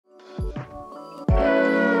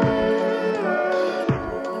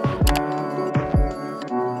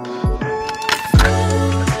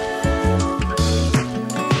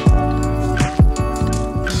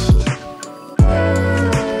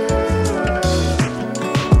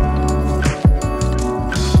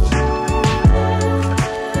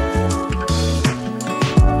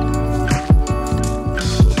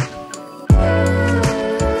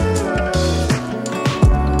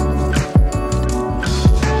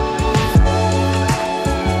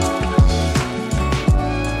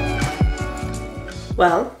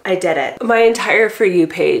Well, I did it. My entire For You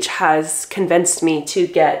page has convinced me to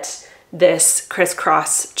get this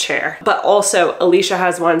crisscross chair, but also Alicia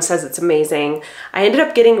has one, says it's amazing. I ended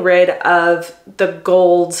up getting rid of the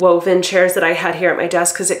gold woven chairs that I had here at my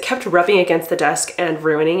desk because it kept rubbing against the desk and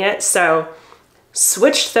ruining it. So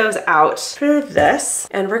switched those out for this,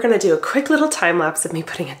 and we're gonna do a quick little time lapse of me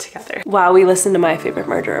putting it together while we listen to my favorite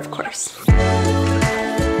murder, of course.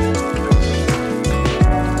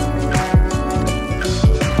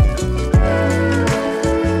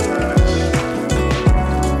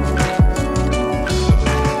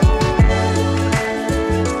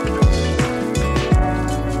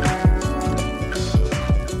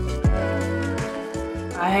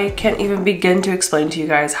 I can't even begin to explain to you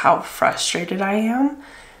guys how frustrated I am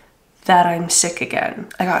that I'm sick again.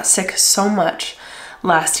 I got sick so much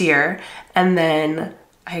last year, and then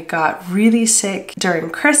I got really sick during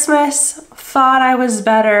Christmas, thought I was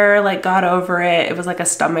better, like got over it. It was like a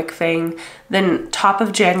stomach thing. Then top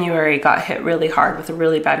of January got hit really hard with a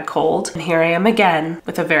really bad cold. And here I am again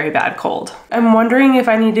with a very bad cold. I'm wondering if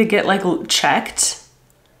I need to get like checked,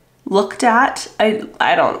 looked at. I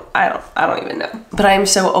don't even know. But I'm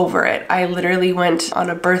so over it. I literally went on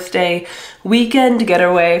a birthday weekend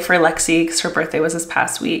getaway for Lexi because her birthday was this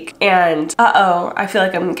past week. And I feel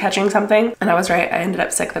like I'm catching something. And I was right, I ended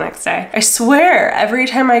up sick the next day. I swear, every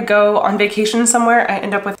time I go on vacation somewhere, I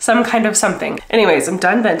end up with some kind of something. Anyways, I'm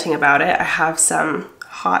done venting about it. I have some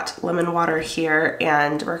hot lemon water here,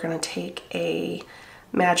 and we're gonna take a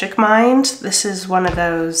Magic Mind. This is one of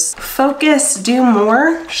those focus, do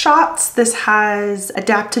more shots. This has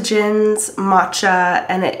adaptogens, matcha,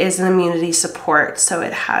 and it is an immunity support. So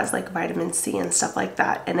it has like vitamin C and stuff like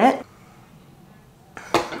that in it.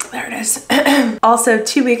 There it is. Also,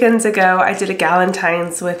 2 weekends ago, I did a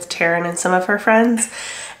Galentine's with Taryn and some of her friends.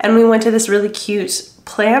 And we went to this really cute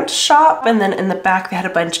plant shop, and then in the back they had a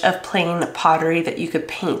bunch of plain pottery that you could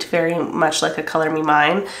paint very much like a Color Me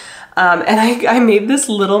Mine. And I made this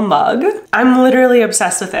little mug. I'm literally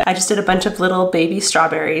obsessed with it. I just did a bunch of little baby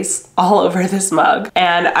strawberries all over this mug,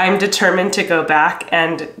 and I'm determined to go back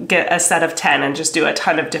and get a set of 10 and just do a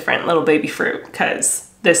ton of different little baby fruit because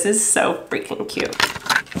this is so freaking cute.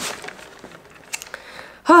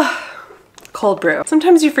 Cold brew.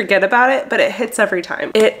 Sometimes you forget about it, but it hits every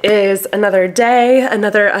time. It is another day,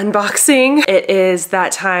 another unboxing. It is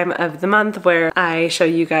that time of the month where I show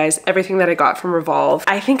you guys everything that I got from Revolve.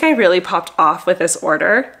 I think I really popped off with this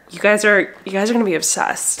order. You guys are gonna be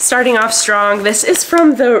obsessed. Starting off strong, this is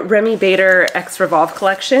from the Remy Bader X Revolve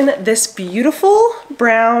collection. This beautiful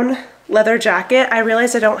brown leather jacket. I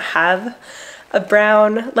realize I don't have a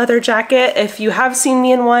brown leather jacket. If you have seen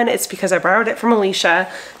me in one, it's because I borrowed it from Alicia,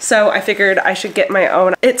 so I figured I should get my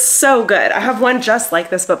own. It's so good. I have one just like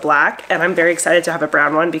this but black, and I'm very excited to have a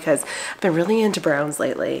brown one because I've been really into browns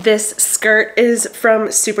lately. This skirt is from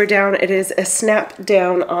Super Down. It is a snap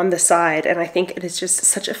down on the side, and I think it is just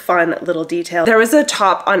such a fun little detail. There was a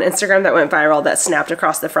top on Instagram that went viral that snapped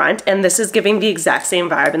across the front, and this is giving the exact same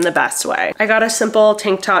vibe in the best way. I got a simple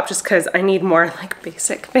tank top just because I need more like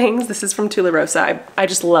basic things. This is from Tula. I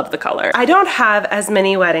just love the color. I don't have as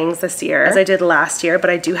many weddings this year as I did last year,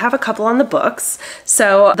 but I do have a couple on the books.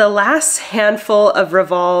 So the last handful of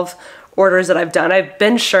Revolve orders that I've done, I've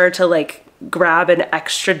been sure to like grab an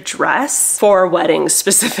extra dress for weddings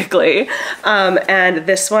specifically. And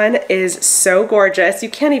this one is so gorgeous.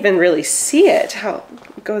 You can't even really see it, how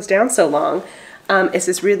it goes down so long. It's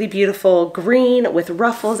this really beautiful green with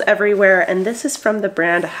ruffles everywhere, and this is from the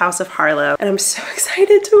brand House of Harlow, and I'm so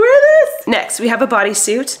excited to wear this. Next, we have a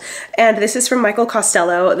bodysuit, and this is from Michael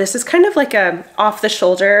Costello. This is kind of like a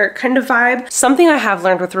off-the-shoulder kind of vibe. Something I have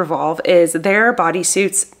learned with Revolve is their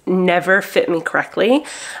bodysuits never fit me correctly.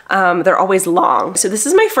 They're always long. So this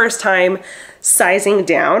is my first time sizing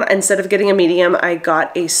down. Instead of getting a medium, I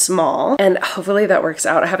got a small, and hopefully that works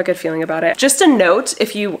out. I have a good feeling about it. Just a note,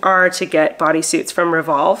 if you are to get bodysuits from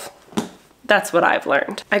Revolve, that's what I've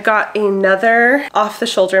learned. I got another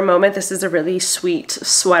off-the-shoulder moment. This is a really sweet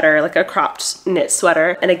sweater, like a cropped knit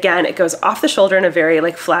sweater. And again, it goes off the shoulder in a very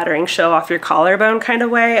like flattering show off your collarbone kind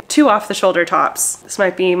of way. 2 off-the-shoulder tops. This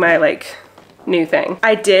might be my like new thing.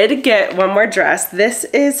 I did get one more dress. This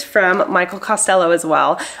is from Michael Costello as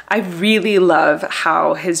well. I really love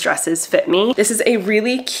how his dresses fit me. This is a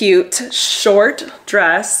really cute short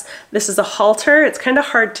dress. This is a halter. It's kind of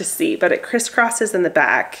hard to see, but it crisscrosses in the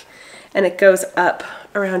back and it goes up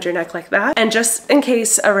around your neck like that. And just in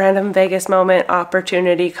case a random Vegas moment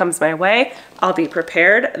opportunity comes my way, I'll be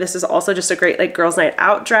prepared. This is also just a great like girls' night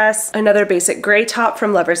out dress. Another basic gray top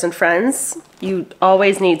from Lovers and Friends. You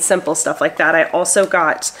always need simple stuff like that. I also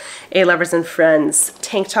got a Lovers and Friends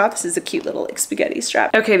tank top. This is a cute little like spaghetti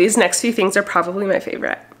strap. Okay, these next few things are probably my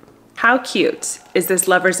favorite. How cute is this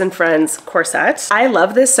Lovers and Friends corset? I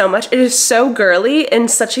love this so much. It is so girly in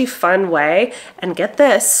such a fun way. And get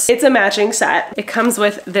this, it's a matching set. It comes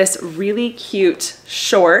with this really cute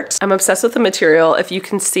short. I'm obsessed with the material. If you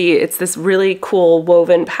can see, it's this really cool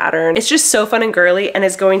woven pattern. It's just so fun and girly and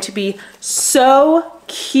is going to be so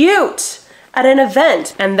cute at an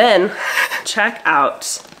event. And then check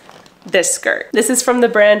out this skirt. This is from the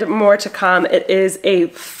brand More to Come. It is a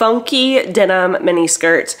funky denim mini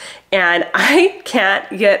skirt and I can't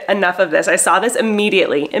get enough of this. I saw this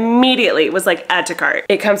immediately was like add to cart.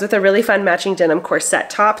 It comes with a really fun matching denim corset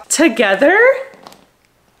top. Together,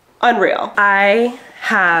 unreal. I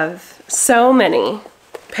have so many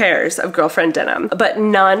pairs of girlfriend denim, but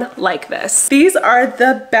none like this. These are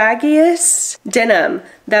the baggiest denim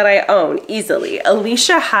that I own easily.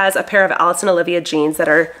 Alicia has a pair of Alice and Olivia jeans that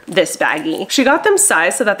are this baggy. She got them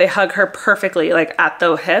sized so that they hug her perfectly like at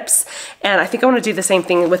the hips. And I think I want to do the same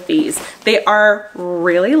thing with these. They are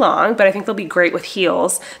really long, but I think they'll be great with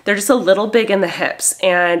heels. They're just a little big in the hips.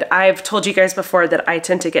 And I've told you guys before that I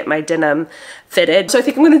tend to get my denim fitted. So I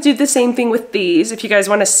think I'm going to do the same thing with these. If you guys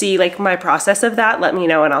want to see like my process of that, let me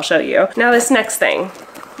know and I'll show you. Now this next thing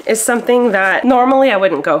is something that normally I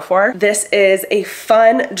wouldn't go for. This is a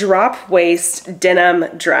fun drop waist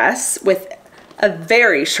denim dress with a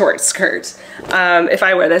very short skirt. If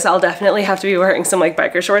I wear this, I'll definitely have to be wearing some like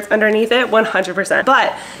biker shorts underneath it, 100%.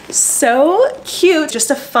 But so cute, just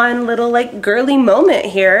a fun little like girly moment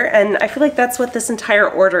here. And I feel like that's what this entire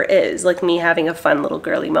order is, like me having a fun little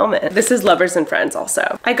girly moment. This is Lovers and Friends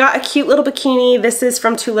also. I got a cute little bikini. This is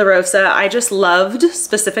from Tula Rosa. I just loved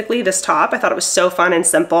specifically this top. I thought it was so fun and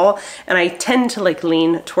simple. And I tend to like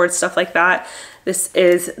lean towards stuff like that. This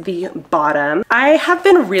is the bottom. I have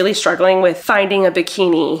been really struggling with finding a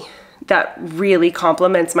bikini that really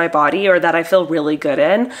complements my body or that I feel really good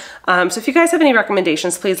in. So if you guys have any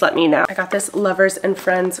recommendations, please let me know. I got this Lovers and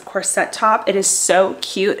Friends corset top. It is so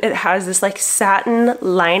cute. It has this like satin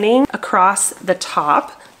lining across the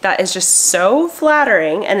top that is just so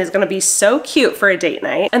flattering and is gonna be so cute for a date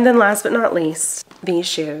night. And then last but not least, these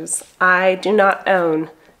shoes. I do not own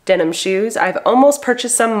denim shoes. I've almost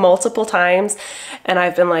purchased some multiple times and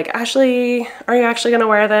I've been like, Ashley, are you actually gonna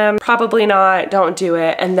wear them? Probably not, don't do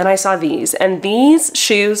it. And then I saw these and these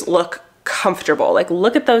shoes look comfortable. Like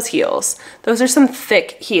look at those heels. Those are some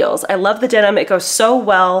thick heels. I love the denim. It goes so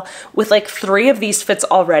well with like 3 of these fits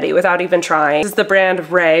already without even trying. This is the brand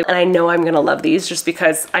Ray and I know I'm gonna love these just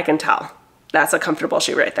because I can tell. That's a comfortable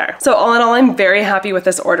shoe right there. So all in all, I'm very happy with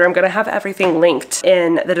this order. I'm gonna have everything linked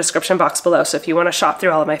in the description box below. So if you wanna shop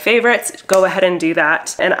through all of my favorites, go ahead and do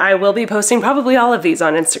that. And I will be posting probably all of these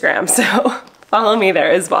on Instagram. So follow me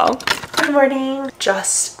there as well. Good morning.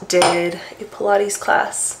 Just did a Pilates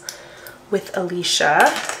class with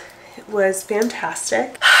Alicia. It was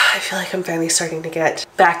fantastic. I feel like I'm finally starting to get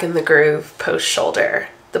back in the groove post shoulder.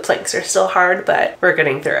 The planks are still hard, but we're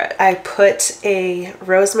getting through it. I put a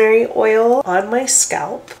rosemary oil on my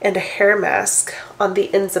scalp and a hair mask on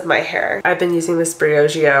the ends of my hair. I've been using this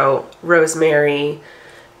Briogeo rosemary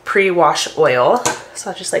pre-wash oil. So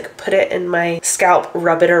I'll just like put it in my scalp,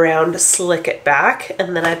 rub it around, slick it back.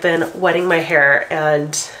 And then I've been wetting my hair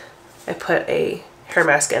and I put a hair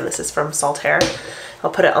mask in. This is from Salt Hair. I'll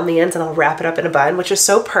put it on the ends and I'll wrap it up in a bun, which is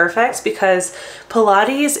so perfect because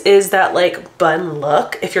Pilates is that like bun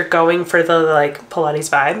look if you're going for the like Pilates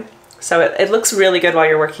vibe. So it looks really good while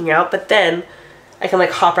you're working out, but then I can like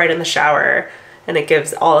hop right in the shower and it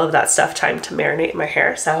gives all of that stuff time to marinate in my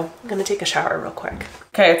hair. So I'm gonna take a shower real quick.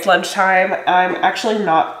 Okay, it's lunchtime. I'm actually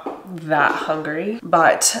not that hungry,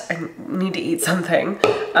 but I need to eat something.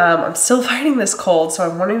 I'm still fighting this cold, so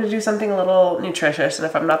I'm wanting to do something a little nutritious, and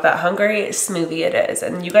if I'm not that hungry, smoothie it is.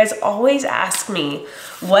 And you guys always ask me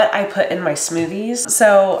what I put in my smoothies,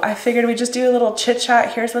 so I figured we'd just do a little chit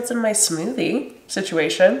chat. Here's what's in my smoothie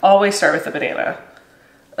situation. Always start with a banana.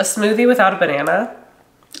 A smoothie without a banana,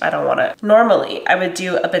 I don't want it. Normally, I would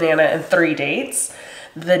do a banana and 3 dates.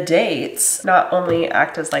 The dates not only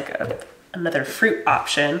act as like another fruit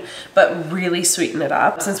option, but really sweeten it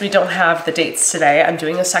up. Since we don't have the dates today, I'm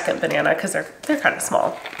doing a second banana because they're kind of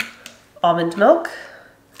small. Almond milk,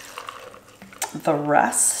 the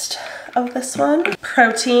rest of this one.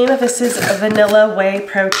 Protein, this is a vanilla whey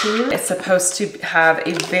protein. It's supposed to have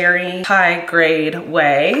a very high grade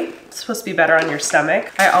whey. It's supposed to be better on your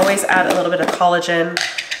stomach. I always add a little bit of collagen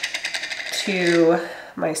to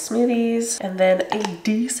my smoothies, and then a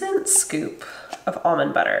decent scoop of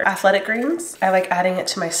almond butter. Athletic greens, I like adding it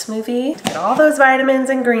to my smoothie to get all those vitamins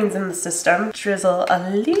and greens in the system. Drizzle a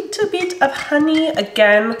little bit of honey.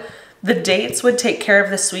 Again, the dates would take care of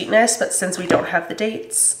the sweetness, but since we don't have the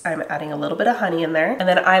dates, I'm adding a little bit of honey in there. And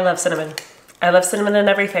then I love cinnamon. I love cinnamon in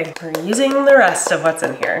everything. We're using the rest of what's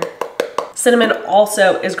in here. Cinnamon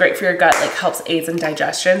also is great for your gut, like helps aids in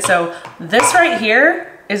digestion. So this right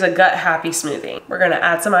here is a gut happy smoothie. We're gonna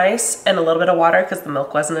add some ice and a little bit of water because the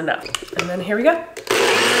milk wasn't enough. And then here we go.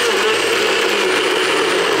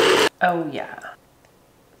 Oh yeah.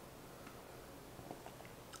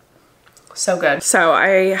 So good. So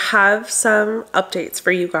I have some updates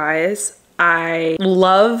for you guys. I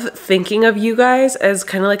love thinking of you guys as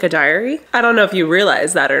kind of like a diary. I don't know if you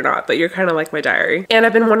realize that or not, but you're kind of like my diary. And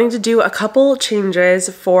I've been wanting to do a couple changes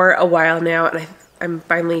for a while now, and I'm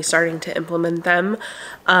finally starting to implement them.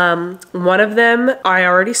 One of them I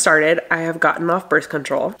already started. I have gotten off birth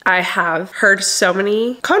control. I have heard so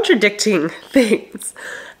many contradicting things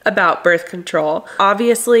about birth control.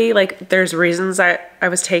 Obviously, like there's reasons I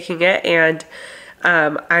was taking it, and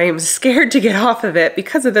I'm scared to get off of it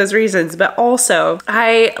because of those reasons, but also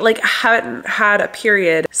I haven't had a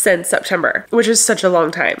period since September, which is such a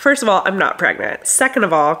long time. First of all, I'm not pregnant. Second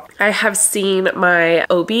of all, I have seen my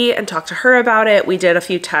OB and talked to her about it. We did a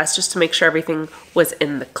few tests just to make sure everything was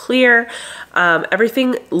in the clear.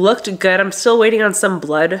 Everything looked good. I'm still waiting on some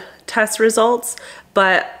blood test results.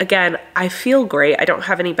 But again, I feel great. I don't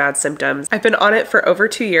have any bad symptoms. I've been on it for over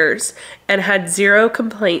 2 years and had 0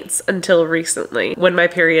 complaints until recently when my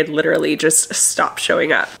period literally just stopped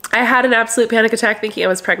showing up. I had an absolute panic attack thinking I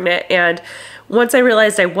was pregnant, and once I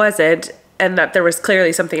realized I wasn't and that there was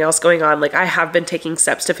clearly something else going on, like I have been taking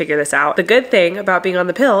steps to figure this out. The good thing about being on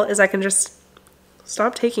the pill is I can just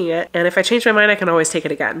stop taking it, and if I change my mind, I can always take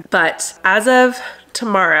it again. But as of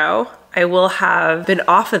tomorrow, I will have been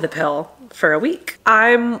off of the pill for a week.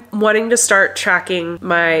 I'm wanting to start tracking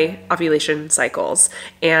my ovulation cycles,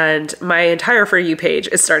 and my entire For You page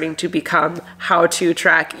is starting to become how to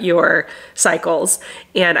track your cycles.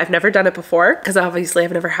 And I've never done it before because obviously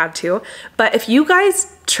I've never had to. But if you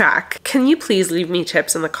guys track, can you please leave me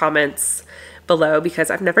tips in the comments below, because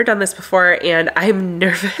I've never done this before and I'm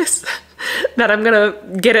nervous that I'm gonna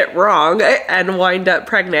get it wrong and wind up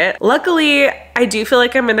pregnant. Luckily, I do feel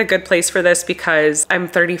like I'm in a good place for this because I'm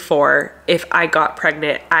 34. If I got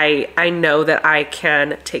pregnant, I know that I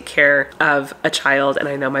can take care of a child, and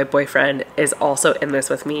I know my boyfriend is also in this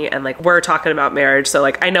with me, and like we're talking about marriage, so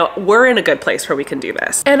like I know we're in a good place where we can do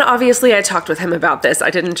this. And obviously I talked with him about this.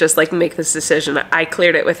 I didn't just like make this decision. I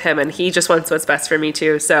cleared it with him, and he just wants what's best for me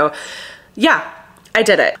too. So yeah, I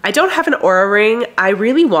did it. I don't have an Aura ring. I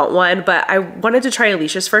really want one, but I wanted to try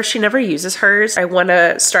Alicia's first. She never uses hers. I want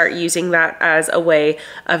to start using that as a way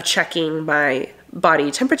of checking my body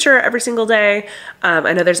temperature every single day.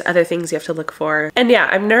 I know there's other things you have to look for. And yeah,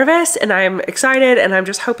 I'm nervous and I'm excited, and I'm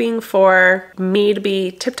just hoping for me to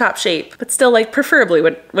be tip-top shape, but still like preferably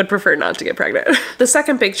would prefer not to get pregnant. The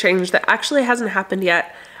second big change that actually hasn't happened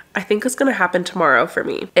yet, I think is gonna happen tomorrow for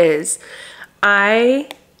me, is I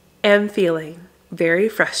am feeling very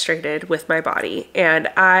frustrated with my body, and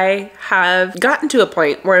I have gotten to a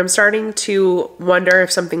point where I'm starting to wonder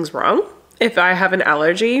if something's wrong, if I have an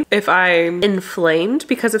allergy, if I'm inflamed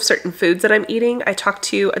because of certain foods that I'm eating. I talked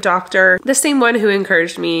to a doctor, the same one who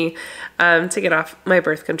encouraged me to get off my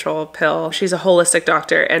birth control pill. She's a holistic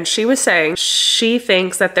doctor, and she was saying she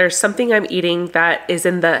thinks that there's something I'm eating that is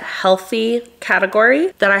in the healthy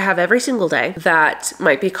category that I have every single day that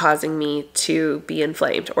might be causing me to be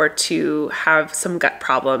inflamed or to have some gut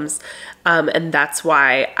problems. And that's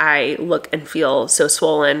why I look and feel so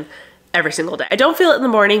swollen every single day. I don't feel it in the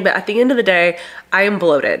morning, but at the end of the day, I am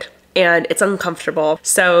bloated and it's uncomfortable.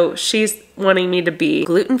 So she's wanting me to be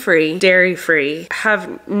gluten-free, dairy-free,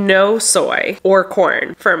 have no soy or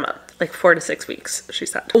corn for a month, like 4 to 6 weeks, she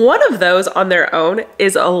said. One of those on their own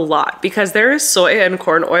is a lot because there is soy and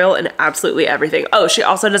corn oil in absolutely everything. Oh, she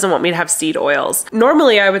also doesn't want me to have seed oils.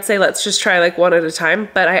 Normally I would say let's just try like one at a time,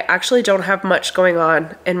 but I actually don't have much going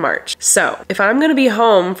on in March. So if I'm gonna be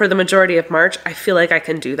home for the majority of March, I feel like I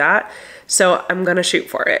can do that. So I'm gonna shoot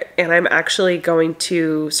for it. And I'm actually going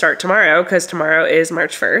to start tomorrow because tomorrow is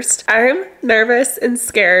March 1st. I'm nervous and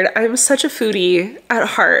scared. I'm such a foodie at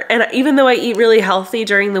heart. And even though I eat really healthy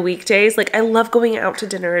during the weekdays, like I love going out to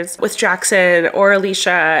dinners with Jackson or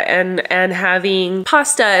Alicia and having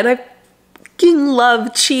pasta, and I fucking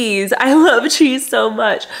love cheese. I love cheese so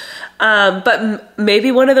much. But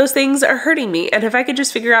maybe one of those things are hurting me. And if I could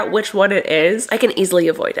just figure out which one it is, I can easily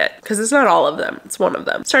avoid it because it's not all of them. It's one of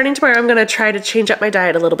them. Starting tomorrow, I'm gonna try to change up my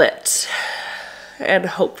diet a little bit and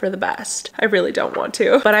hope for the best. I really don't want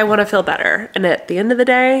to, but I wanna feel better. And at the end of the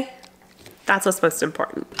day, that's what's most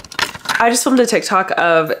important. I just filmed a TikTok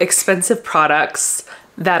of expensive products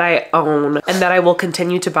that I own and that I will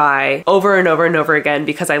continue to buy over and over and over again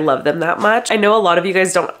because I love them that much. I know a lot of you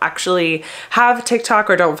guys don't actually have TikTok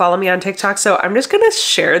or don't follow me on TikTok, so I'm just gonna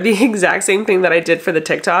share the exact same thing that I did for the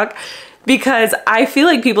TikTok because I feel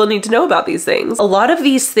like people need to know about these things. A lot of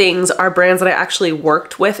these things are brands that I actually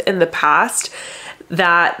worked with in the past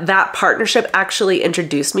that partnership actually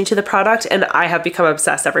introduced me to the product, and I have become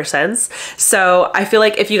obsessed ever since. So I feel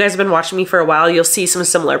like if you guys have been watching me for a while, you'll see some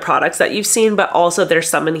similar products that you've seen, but also there's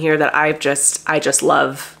some in here that I just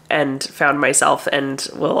love and found myself and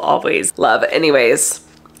will always love. Anyways,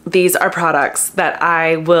 these are products that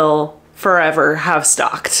I will forever have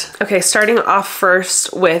stocked. Okay, starting off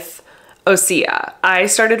first with Osea. I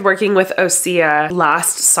started working with Osea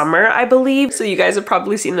last summer, I believe. So you guys have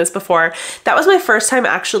probably seen this before. That was my first time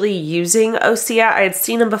actually using Osea. I had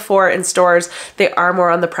seen them before in stores. They are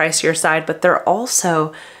more on the pricier side, but they're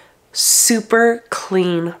also super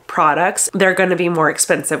clean products. They're going to be more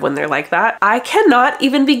expensive when they're like that. I cannot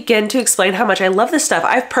even begin to explain how much I love this stuff.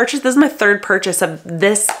 I've purchased, this is my third purchase of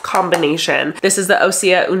this combination. This is the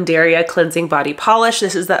Osea Undaria Cleansing Body Polish.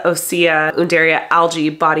 This is the Osea Undaria Algae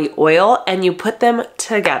Body Oil, and you put them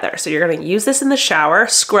together. So you're going to use this in the shower,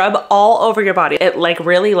 scrub all over your body. It like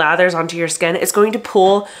really lathers onto your skin. It's going to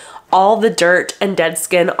pull all the dirt and dead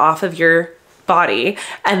skin off of your body,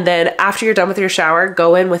 and then after you're done with your shower,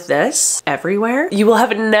 go in with this everywhere. You will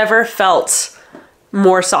have never felt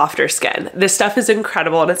more softer skin. This stuff is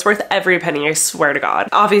incredible and it's worth every penny, I swear to God.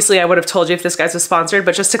 Obviously, I would have told you if this guys was sponsored,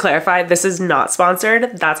 but just to clarify, this is not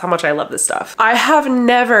sponsored. That's how much I love this stuff. I have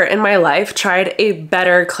never in my life tried a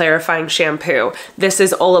better clarifying shampoo. This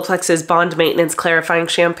is Olaplex's Bond Maintenance Clarifying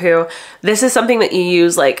Shampoo. This is something that you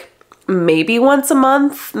use like maybe once a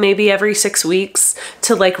month, maybe every 6 weeks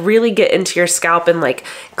to like really get into your scalp and like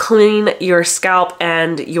clean your scalp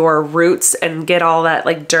and your roots and get all that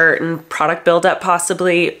like dirt and product buildup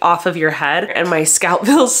possibly off of your head. And my scalp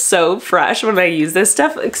feels so fresh when I use this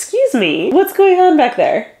stuff. Excuse me, what's going on back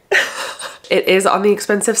there? It is on the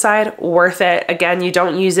expensive side, worth it. Again, you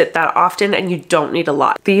don't use it that often and you don't need a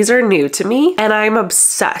lot. These are new to me and I'm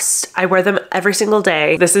obsessed. I wear them every single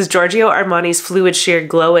day. This is Giorgio Armani's Fluid Sheer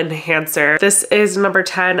Glow Enhancer. This is number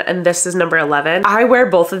 10 and this is number 11. I wear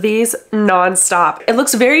both of these nonstop. It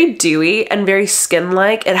looks very dewy and very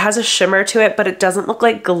skin-like. It has a shimmer to it, but it doesn't look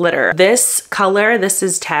like glitter. This color, this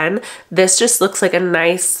is 10. This just looks like a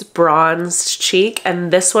nice bronzed cheek,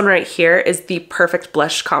 and this one right here is the perfect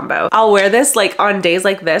blush combo. I'll wear this like on days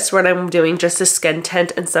like this when I'm doing just a skin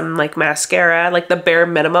tint and some like mascara, like the bare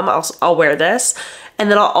minimum, I'll wear this. And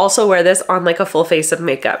then I'll also wear this on like a full face of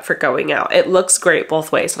makeup for going out. It looks great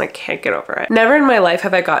both ways and I can't get over it. Never in my life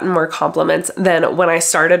have I gotten more compliments than when I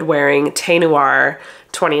started wearing Thé Noir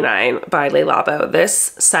 29 by Le Labo.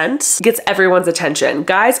 This scent gets everyone's attention.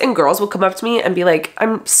 Guys and girls will come up to me and be like,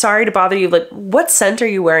 I'm sorry to bother you. Like, what scent are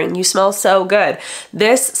you wearing? You smell so good.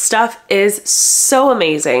 This stuff is so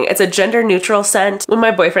amazing. It's a gender neutral scent. When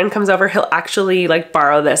my boyfriend comes over, he'll actually like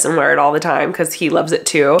borrow this and wear it all the time because he loves it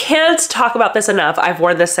too. Can't talk about this enough. I've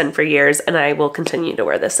worn this scent for years and I will continue to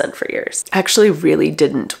wear this scent for years. I actually really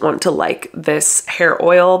didn't want to like this hair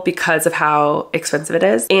oil because of how expensive it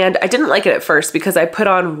is. And I didn't like it at first because I put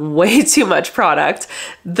on way too much product.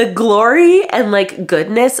 The glory and like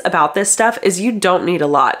goodness about this stuff is you don't need a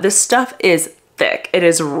lot. This stuff is thick. It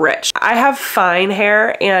is rich. I have fine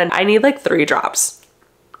hair and I need like 3 drops.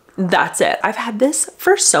 That's it. I've had this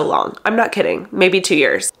for so long. I'm not kidding. Maybe 2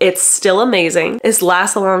 years. It's still amazing. It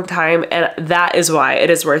lasts a long time and that is why it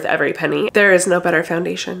is worth every penny. There is no better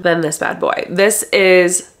foundation than this bad boy. This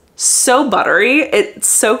is so buttery. It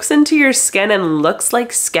soaks into your skin and looks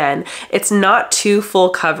like skin. It's not too full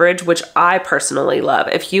coverage, which I personally love.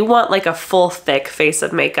 If you want like a full thick face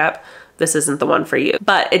of makeup, this isn't the one for you,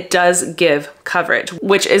 but it does give coverage,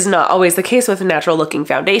 which is not always the case with natural looking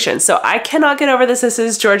foundation. So I cannot get over this. This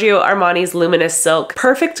is Giorgio Armani's Luminous Silk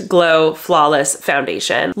Perfect Glow Flawless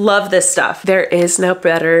Foundation. Love this stuff. There is no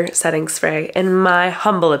better setting spray, in my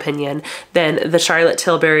humble opinion, than the Charlotte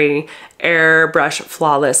Tilbury Airbrush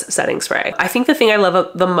Flawless Setting Spray. I think the thing I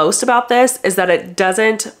love the most about this is that it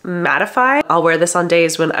doesn't mattify. I'll wear this on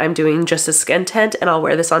days when I'm doing just a skin tint, and I'll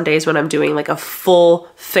wear this on days when I'm doing like a full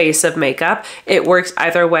face of makeup. It works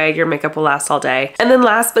either way. Your makeup will last all day. And then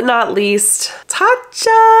last but not least,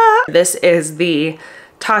 Tatcha. This is the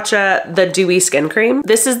Tatcha the Dewy Skin Cream.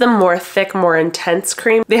 This is the more thick, more intense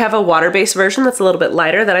cream. They have a water-based version that's a little bit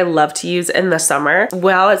lighter that I love to use in the summer.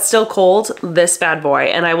 While it's still cold, this bad boy,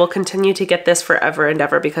 and I will continue to get this forever and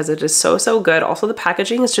ever because it is so, so good. Also, the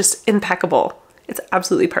packaging is just impeccable. It's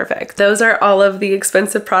absolutely perfect. Those are all of the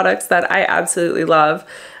expensive products that I absolutely love,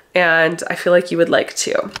 and I feel like you would like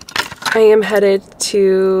too. I am headed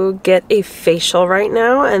to get a facial right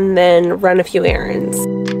now and then run a few errands.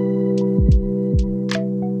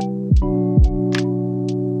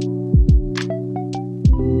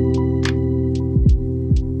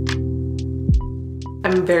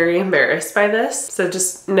 I'm very embarrassed by this, so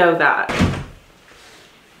just know that.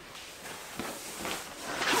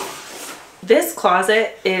 This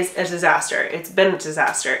closet is a disaster. It's been a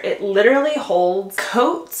disaster. It literally holds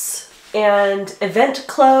coats and event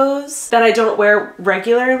clothes that I don't wear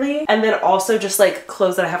regularly, and then also just like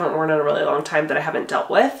clothes that I haven't worn in a really long time that I haven't dealt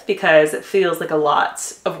with because it feels like a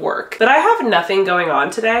lot of work. But I have nothing going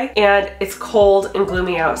on today, and it's cold and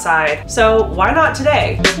gloomy outside, so why not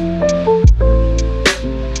today?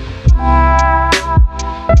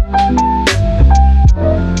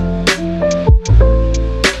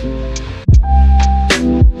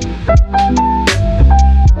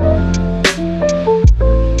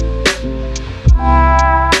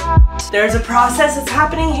 There's a process that's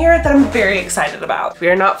happening here that I'm very excited about. We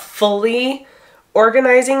are not fully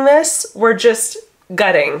organizing this, we're just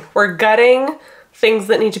gutting. We're gutting things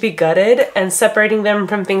that need to be gutted and separating them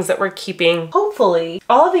from things that we're keeping. Hopefully,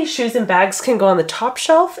 all of these shoes and bags can go on the top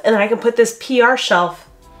shelf, and then I can put this PR shelf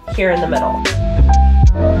here in the middle.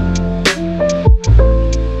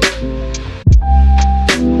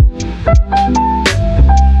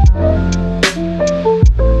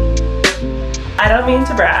 I don't mean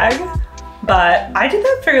to brag, but I did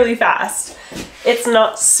that fairly fast. It's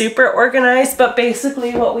not super organized, but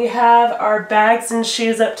basically what we have are bags and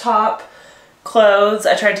shoes up top, clothes.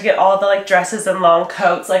 I tried to get all the like dresses and long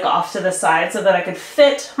coats like off to the side so that I could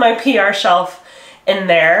fit my PR shelf in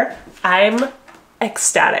there. I'm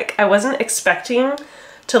ecstatic. I wasn't expecting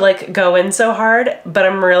to like go in so hard, but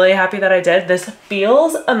I'm really happy that I did. This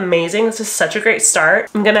feels amazing. This is such a great start.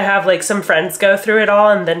 I'm gonna have like some friends go through it all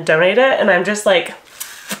and then donate it, and I'm just like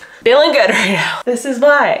feeling good right now. This is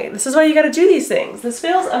why you gotta do these things. This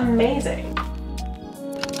feels amazing.